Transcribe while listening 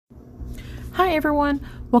Hi everyone!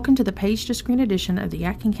 Welcome to the Page to Screen edition of the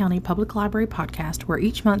Yadkin County Public Library podcast, where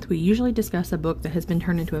each month we usually discuss a book that has been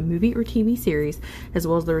turned into a movie or TV series, as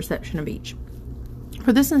well as the reception of each.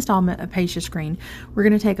 For this installment of Page to Screen, we're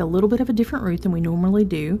going to take a little bit of a different route than we normally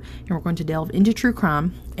do, and we're going to delve into true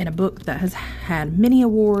crime and a book that has had many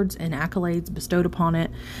awards and accolades bestowed upon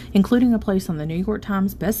it, including a place on the New York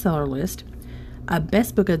Times bestseller list, a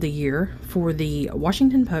Best Book of the Year for the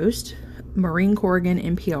Washington Post, Maureen Corrigan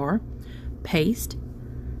NPR, Paste,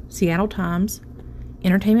 Seattle Times,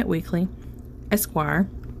 Entertainment Weekly, Esquire,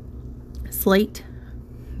 Slate,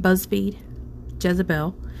 BuzzFeed,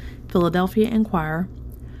 Jezebel, Philadelphia Inquirer,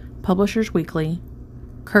 Publishers Weekly,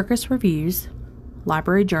 Kirkus Reviews,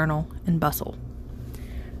 Library Journal, and Bustle.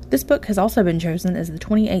 This book has also been chosen as the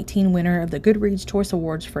 2018 winner of the Goodreads Choice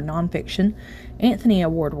Awards for Nonfiction, Anthony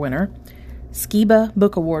Award winner, Skiba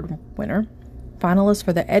Book Award winner, finalist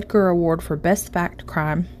for the Edgar Award for Best Fact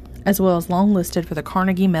Crime, as well as long-listed for the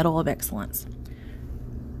Carnegie Medal of Excellence.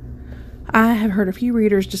 I have heard a few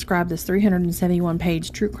readers describe this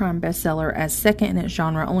 371-page true crime bestseller as second in its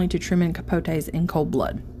genre only to Truman Capote's In Cold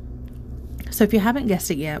Blood. So if you haven't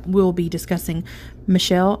guessed it yet, we'll be discussing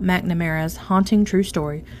Michelle McNamara's haunting true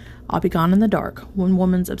story, I'll Be Gone in the Dark, one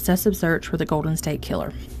woman's obsessive search for the Golden State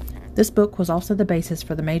Killer. This book was also the basis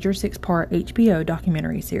for the major 6-part HBO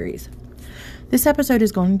documentary series. This episode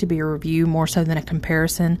is going to be a review more so than a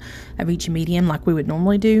comparison of each medium like we would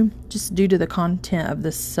normally do, just due to the content of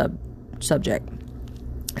this subject.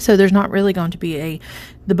 So there's not really going to be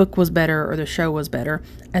the book was better or the show was better,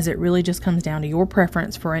 as it really just comes down to your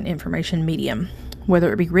preference for an information medium,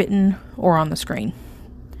 whether it be written or on the screen.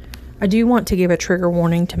 I do want to give a trigger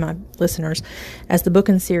warning to my listeners, as the book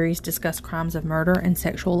and series discuss crimes of murder and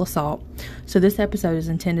sexual assault, so this episode is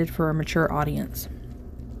intended for a mature audience.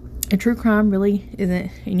 If true crime really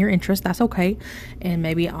isn't in your interest, that's okay, and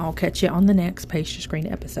maybe I'll catch you on the next Page to Screen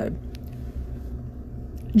episode.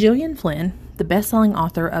 Gillian Flynn, the best-selling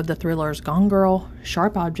author of the thrillers Gone Girl,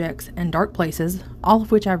 Sharp Objects, and Dark Places, all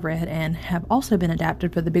of which I've read and have also been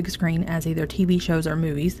adapted for the big screen as either TV shows or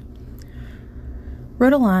movies,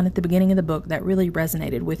 wrote a line at the beginning of the book that really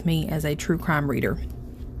resonated with me as a true crime reader.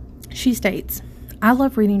 She states, "I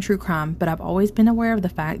love reading true crime, but I've always been aware of the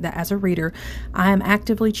fact that as a reader, I am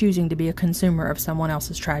actively choosing to be a consumer of someone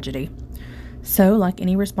else's tragedy. So, like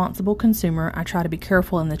any responsible consumer, I try to be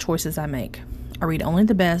careful in the choices I make. I read only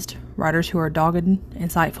the best, writers who are dogged,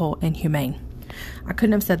 insightful, and humane." I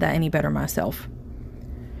couldn't have said that any better myself.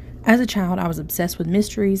 As a child, I was obsessed with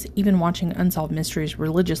mysteries, even watching unsolved mysteries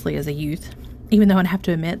religiously as a youth. Even though I'd have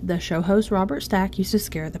to admit, the show host Robert Stack used to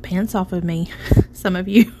scare the pants off of me. Some of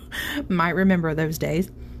you might remember those days,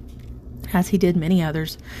 as he did many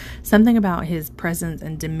others. Something about his presence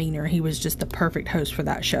and demeanor, he was just the perfect host for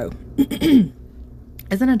that show.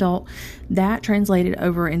 As an adult, that translated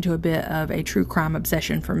over into a bit of a true crime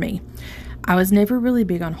obsession for me. I was never really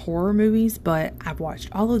big on horror movies, but I've watched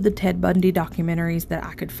all of the Ted Bundy documentaries that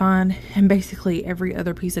I could find, and basically every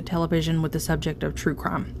other piece of television with the subject of true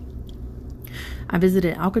crime. I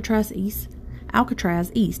visited Alcatraz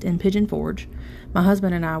East in Pigeon Forge. My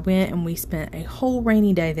husband and I went, and we spent a whole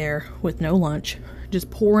rainy day there with no lunch,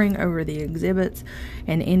 just poring over the exhibits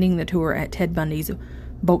and ending the tour at Ted Bundy's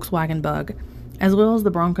Volkswagen Bug, as well as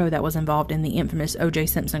the Bronco that was involved in the infamous O.J.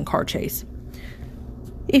 Simpson car chase.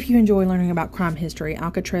 If you enjoy learning about crime history,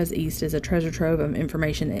 Alcatraz East is a treasure trove of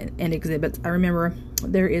information and exhibits. I remember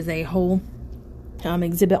there is a whole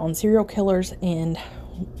exhibit on serial killers, and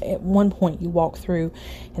at one point you walk through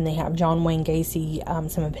and they have John Wayne Gacy,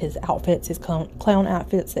 some of his outfits, his clown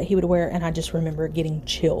outfits that he would wear, and I just remember getting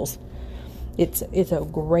chills. It's a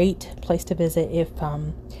great place to visit if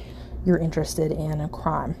you're interested in a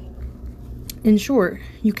crime. In short,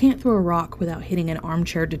 you can't throw a rock without hitting an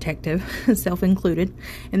armchair detective, self included,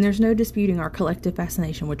 and there's no disputing our collective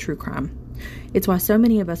fascination with true crime. It's why so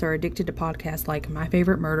many of us are addicted to podcasts like My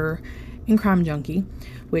Favorite Murder and Crime Junkie,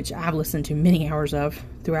 which I've listened to many hours of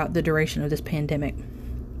throughout the duration of this pandemic.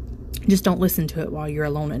 Just don't listen to it while you're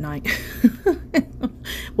alone at night.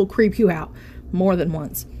 We'll creep you out more than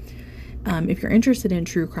once. If you're interested in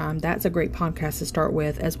true crime, that's a great podcast to start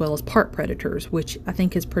with, as well as Park Predators, which I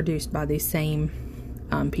think is produced by these same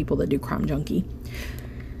people that do Crime Junkie.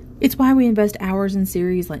 It's why we invest hours in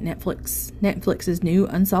series like Netflix's new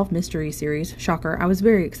Unsolved Mysteries series. Shocker, I was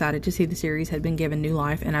very excited to see the series had been given new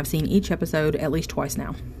life, and I've seen each episode at least twice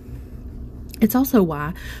now. It's also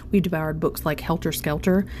why we've devoured books like Helter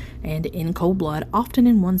Skelter and In Cold Blood, often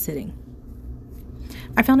in one sitting.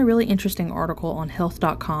 I found a really interesting article on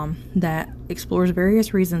health.com that explores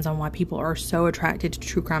various reasons on why people are so attracted to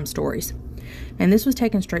true crime stories. And this was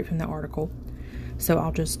taken straight from the article, so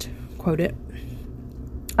I'll just quote it.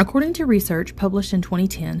 According to research published in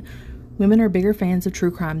 2010, women are bigger fans of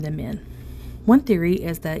true crime than men. One theory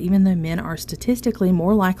is that even though men are statistically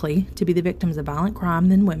more likely to be the victims of violent crime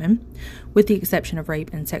than women, with the exception of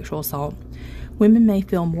rape and sexual assault, women may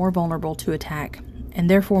feel more vulnerable to attack and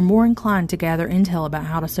therefore more inclined to gather intel about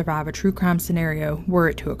how to survive a true crime scenario were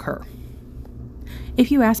it to occur.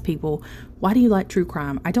 If you ask people, why do you like true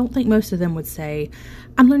crime? I don't think most of them would say,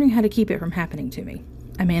 I'm learning how to keep it from happening to me.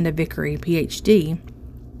 Amanda Vickery, PhD,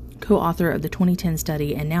 co-author of the 2010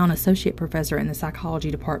 study and now an associate professor in the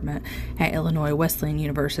psychology department at Illinois Wesleyan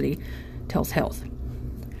University, tells Health.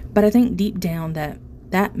 But I think deep down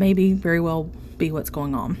that may very well be what's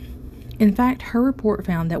going on. In fact, her report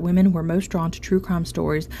found that women were most drawn to true crime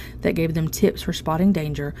stories that gave them tips for spotting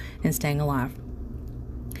danger and staying alive.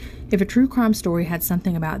 If a true crime story had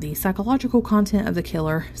something about the psychological content of the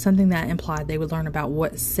killer, something that implied they would learn about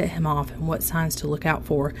what set him off and what signs to look out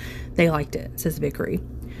for, they liked it, says Vickery.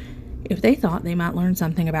 If they thought they might learn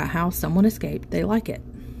something about how someone escaped, they liked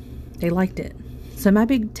it. So my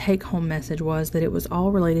big take-home message was that it was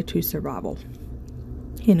all related to survival.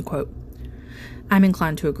 End quote. I'm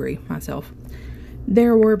inclined to agree, myself.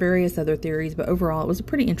 There were various other theories, but overall it was a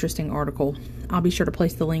pretty interesting article. I'll be sure to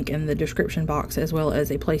place the link in the description box as well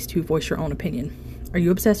as a place to voice your own opinion. Are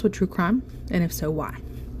you obsessed with true crime? And if so, why?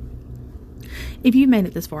 If you've made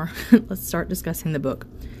it this far, let's start discussing the book.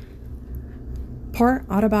 Part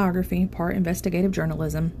autobiography, part investigative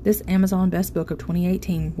journalism, this Amazon Best Book of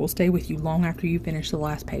 2018 will stay with you long after you finish the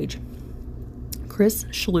last page. Chris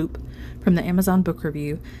Schloop from the Amazon Book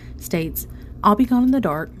Review states, I'll Be Gone in the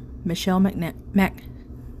Dark, Michelle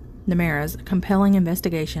McNamara's compelling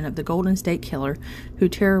investigation of the Golden State Killer who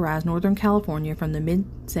terrorized Northern California from the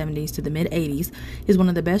mid-70s to the mid-80s is one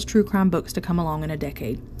of the best true crime books to come along in a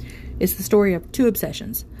decade. It's the story of two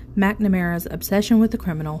obsessions, McNamara's obsession with the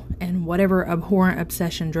criminal and whatever abhorrent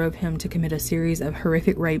obsession drove him to commit a series of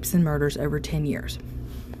horrific rapes and murders over 10 years.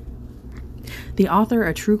 The author,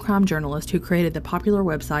 a true crime journalist who created the popular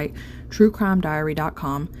website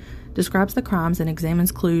truecrimediary.com, describes the crimes and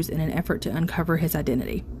examines clues in an effort to uncover his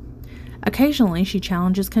identity. Occasionally, she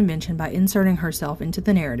challenges convention by inserting herself into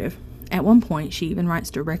the narrative. At one point, she even writes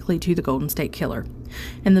directly to the Golden State Killer.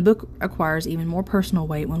 And the book acquires even more personal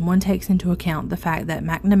weight when one takes into account the fact that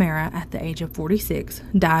McNamara, at the age of 46,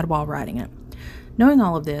 died while writing it. Knowing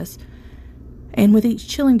all of this, and with each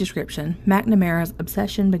chilling description, McNamara's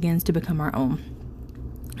obsession begins to become our own.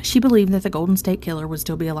 She believed that the Golden State Killer would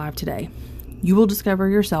still be alive today. You will discover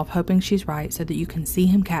yourself hoping she's right so that you can see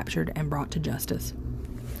him captured and brought to justice.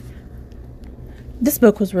 This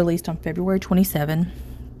book was released on February 27,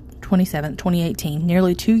 2018,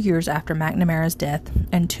 nearly 2 years after McNamara's death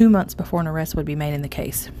and 2 months before an arrest would be made in the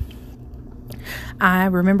case. I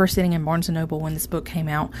remember sitting in Barnes & Noble when this book came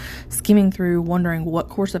out, skimming through, wondering what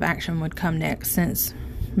course of action would come next since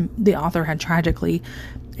the author had tragically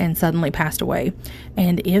and suddenly passed away,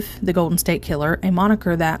 and if the Golden State Killer, a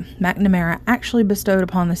moniker that McNamara actually bestowed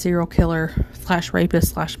upon the serial killer /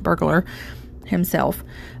 rapist / burglar himself.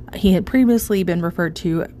 He had previously been referred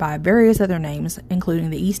to by various other names, including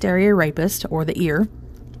the East Area Rapist, or the Ear,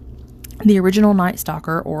 the original Night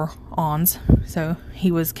Stalker, or Ons. So he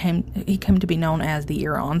came to be known as the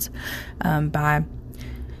Ear Ons by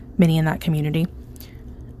many in that community.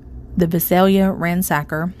 The Visalia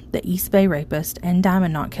Ransacker, the East Bay Rapist, and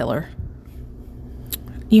Diamond Knot Killer.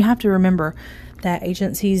 You have to remember that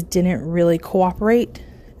agencies didn't really cooperate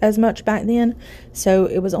as much back then, so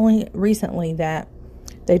it was only recently that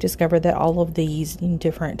they discovered that all of these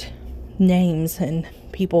different names and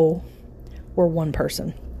people were one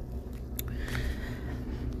person.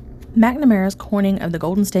 McNamara's coining of the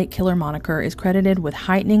Golden State Killer moniker is credited with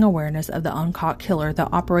heightening awareness of the uncaught killer that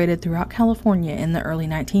operated throughout California in the early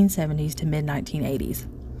 1970s to mid-1980s.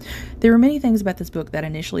 There were many things about this book that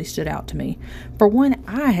initially stood out to me. For one,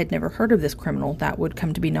 I had never heard of this criminal that would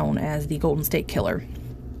come to be known as the Golden State Killer.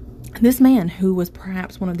 This man, who was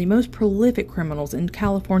perhaps one of the most prolific criminals in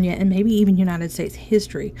California and maybe even United States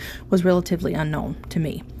history, was relatively unknown to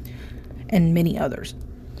me and many others.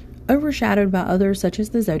 Overshadowed by others such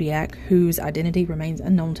as the Zodiac, whose identity remains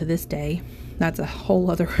unknown to this day. That's a whole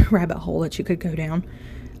other rabbit hole that you could go down,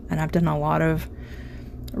 and I've done a lot of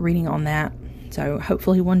reading on that, so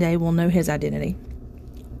hopefully one day we'll know his identity.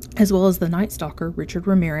 As well as the Night Stalker, Richard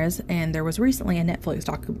Ramirez, and there was recently a Netflix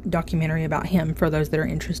documentary about him for those that are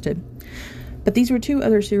interested. But these were two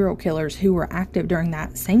other serial killers who were active during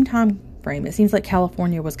that same time frame. It seems like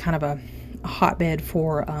California was kind of a hotbed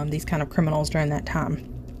for these kind of criminals during that time.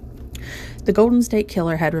 The Golden State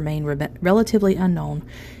Killer had remained relatively unknown,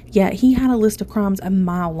 Yet he had a list of crimes a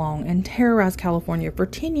mile long and terrorized California for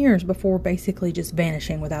 10 years before basically just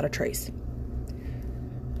vanishing without a trace.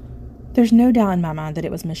 There's no doubt in my mind that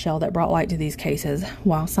it was Michelle that brought light to these cases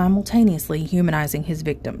while simultaneously humanizing his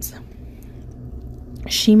victims.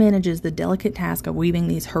 She manages the delicate task of weaving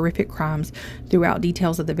these horrific crimes throughout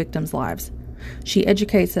details of the victims' lives. She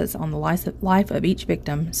educates us on the life of each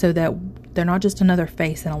victim so that they're not just another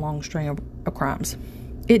face in a long string of crimes.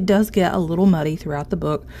 It does get a little muddy throughout the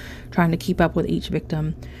book, trying to keep up with each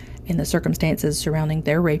victim and the circumstances surrounding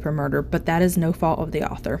their rape or murder, but that is no fault of the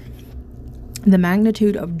author. The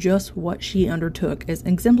magnitude of just what she undertook is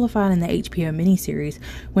exemplified in the HBO miniseries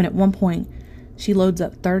when at one point she loads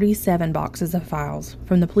up 37 boxes of files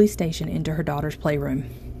from the police station into her daughter's playroom.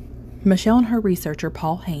 Michelle and her researcher,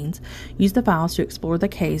 Paul Haynes, used the files to explore the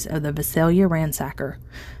case of the Visalia ransacker,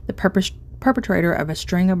 the perpetrator of a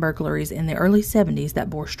string of burglaries in the early 70s that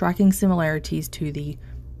bore striking similarities to the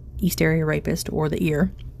East Area Rapist, or the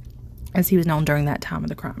EAR, as he was known during that time of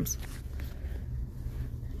the crimes.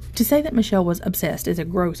 To say that Michelle was obsessed is a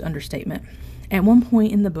gross understatement. At one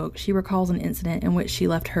point in the book, she recalls an incident in which she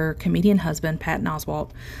left her comedian husband, Patton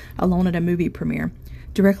Oswalt, alone at a movie premiere,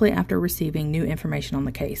 directly after receiving new information on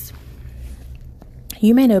the case.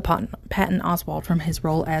 You may know Patton Oswalt from his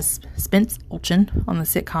role as Spence Olchin on the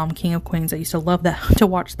sitcom King of Queens. I used to love to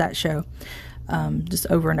watch that show just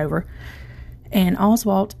over and over. And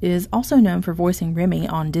Oswalt is also known for voicing Remy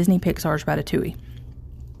on Disney Pixar's Ratatouille.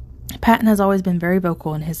 Patton has always been very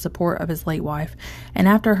vocal in his support of his late wife, and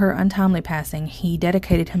after her untimely passing, he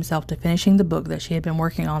dedicated himself to finishing the book that she had been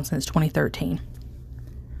working on since 2013.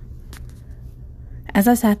 As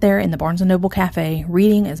I sat there in the Barnes & Noble cafe,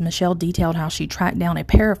 reading as Michelle detailed how she tracked down a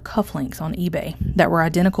pair of cufflinks on eBay that were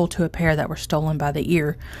identical to a pair that were stolen by the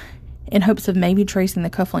EAR, in hopes of maybe tracing the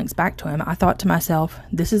cufflinks back to him, I thought to myself,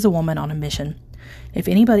 this is a woman on a mission. If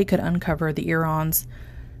anybody could uncover the Earons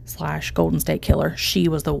 / Golden State Killer, she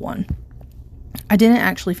was the one. I didn't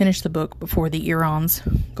actually finish the book before the Earons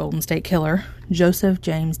Golden State Killer, Joseph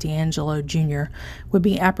James DeAngelo Jr., would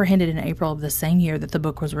be apprehended in April of the same year that the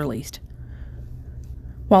book was released.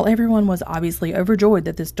 While everyone was obviously overjoyed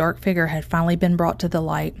that this dark figure had finally been brought to the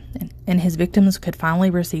light and his victims could finally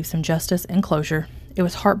receive some justice and closure, it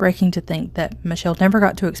was heartbreaking to think that Michelle never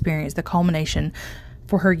got to experience the culmination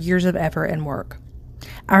for her years of effort and work.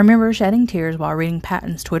 I remember shedding tears while reading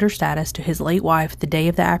Patton's Twitter status to his late wife the day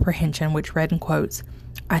of the apprehension, which read in quotes,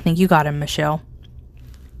 "I think you got him, Michelle."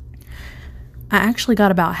 I actually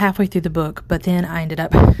got about halfway through the book, but then I ended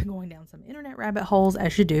up going down some internet rabbit holes,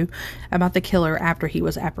 as you do, about the killer after he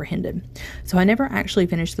was apprehended. So I never actually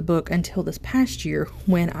finished the book until this past year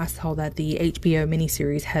when I saw that the HBO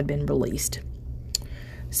miniseries had been released.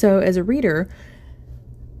 So as a reader,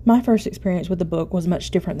 my first experience with the book was much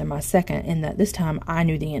different than my second, in that this time I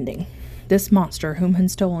knew the ending. This monster, whom had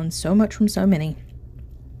stolen so much from so many,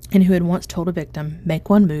 and who had once told a victim, "Make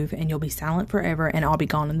one move and you'll be silent forever and I'll be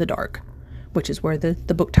gone in the dark," which is where the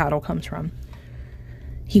book title comes from.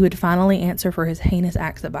 He would finally answer for his heinous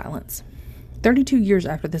acts of violence. 32 years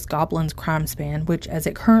after this goblin's crime span, which as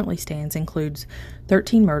it currently stands includes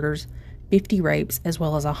 13 murders, 50 rapes, as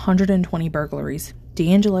well as 120 burglaries,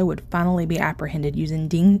 DeAngelo would finally be apprehended using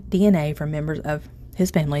DNA from members of his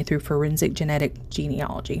family through forensic genetic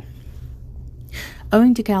genealogy.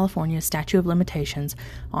 Owing to California's statute of limitations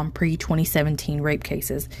on pre-2017 rape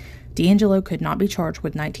cases, DeAngelo could not be charged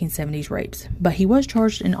with 1970s rapes, but he was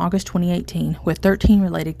charged in August 2018 with 13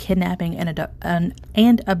 related kidnapping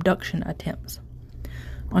and abduction attempts.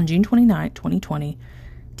 On June 29, 2020,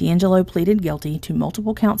 DeAngelo pleaded guilty to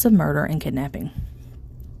multiple counts of murder and kidnapping.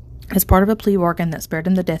 As part of a plea bargain that spared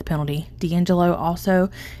him the death penalty, DeAngelo also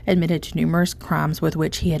admitted to numerous crimes with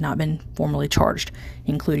which he had not been formally charged,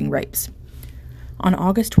 including rapes. On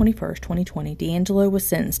August 21, 2020, DeAngelo was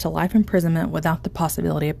sentenced to life imprisonment without the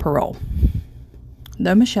possibility of parole.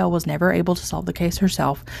 Though Michelle was never able to solve the case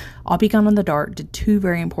herself, I'll Be Gone in the Dark did two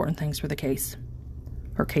very important things for the case.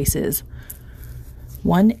 Her cases.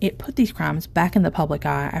 One, it put these crimes back in the public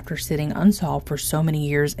eye after sitting unsolved for so many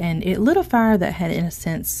years, and it lit a fire that had, in a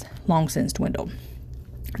sense, long since dwindled.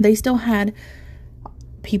 They still had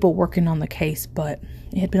people working on the case, but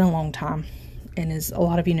it had been a long time. And as a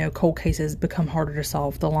lot of you know, cold cases become harder to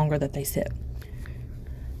solve the longer that they sit.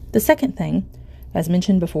 The second thing, as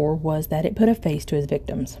mentioned before, was that it put a face to his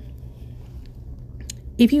victims.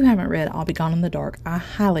 If you haven't read I'll Be Gone in the Dark, I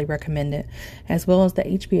highly recommend it, as well as the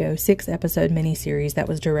HBO 6-episode miniseries that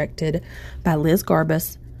was directed by Liz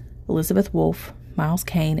Garbus, Elizabeth Wolfe, Miles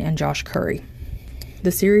Kane, and Josh Curry.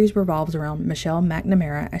 The series revolves around Michelle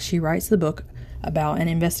McNamara as she writes the book about and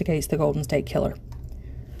investigates the Golden State Killer.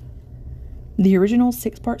 The original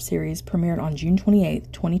 6-part series premiered on June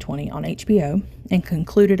 28, 2020 on HBO and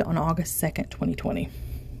concluded on August 2nd, 2020.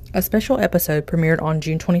 A special episode premiered on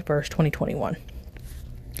June 21st, 2021.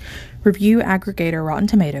 Review aggregator Rotten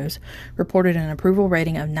Tomatoes reported an approval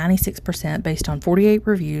rating of 96% based on 48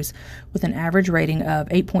 reviews with an average rating of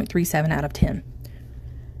 8.37 out of 10.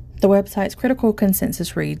 The website's critical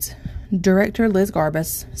consensus reads, Director Liz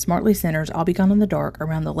Garbus smartly centers I'll Be Gone in the Dark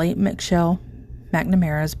around the late Michelle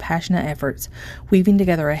McNamara's passionate efforts, weaving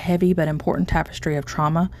together a heavy but important tapestry of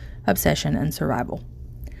trauma, obsession, and survival.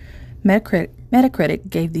 Metacritic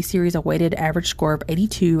gave the series a weighted average score of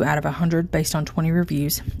 82 out of 100 based on 20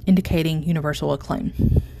 reviews, indicating universal acclaim.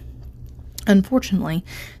 Unfortunately,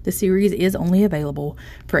 the series is only available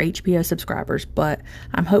for HBO subscribers, but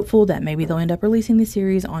I'm hopeful that maybe they'll end up releasing the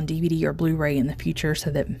series on DVD or Blu-ray in the future so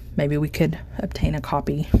that maybe we could obtain a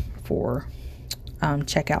copy for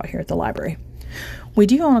checkout here at the library. We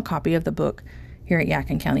do own a copy of the book here at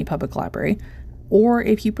Yadkin County Public Library, or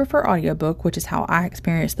if you prefer audiobook, which is how I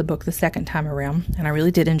experienced the book the second time around, and I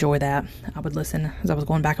really did enjoy that. I would listen as I was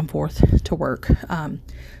going back and forth to work.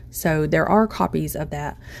 So there are copies of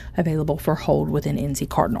that available for hold within NC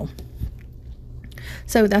Cardinal.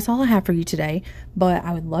 So that's all I have for you today, but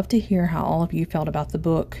I would love to hear how all of you felt about the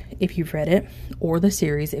book if you've read it, or the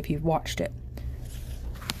series if you've watched it.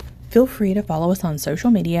 Feel free to follow us on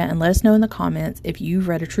social media and let us know in the comments if you've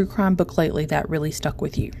read a true crime book lately that really stuck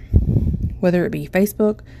with you. Whether it be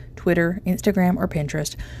Facebook, Twitter, Instagram, or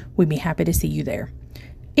Pinterest, we'd be happy to see you there.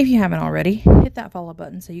 If you haven't already, hit that follow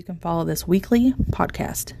button so you can follow this weekly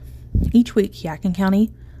podcast. Each week, Yadkin County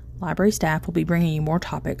Library staff will be bringing you more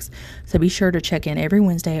topics, so be sure to check in every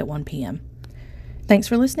Wednesday at 1 p.m. Thanks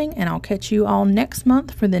for listening, and I'll catch you all next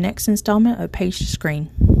month for the next installment of Page to Screen.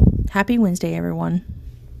 Happy Wednesday, everyone.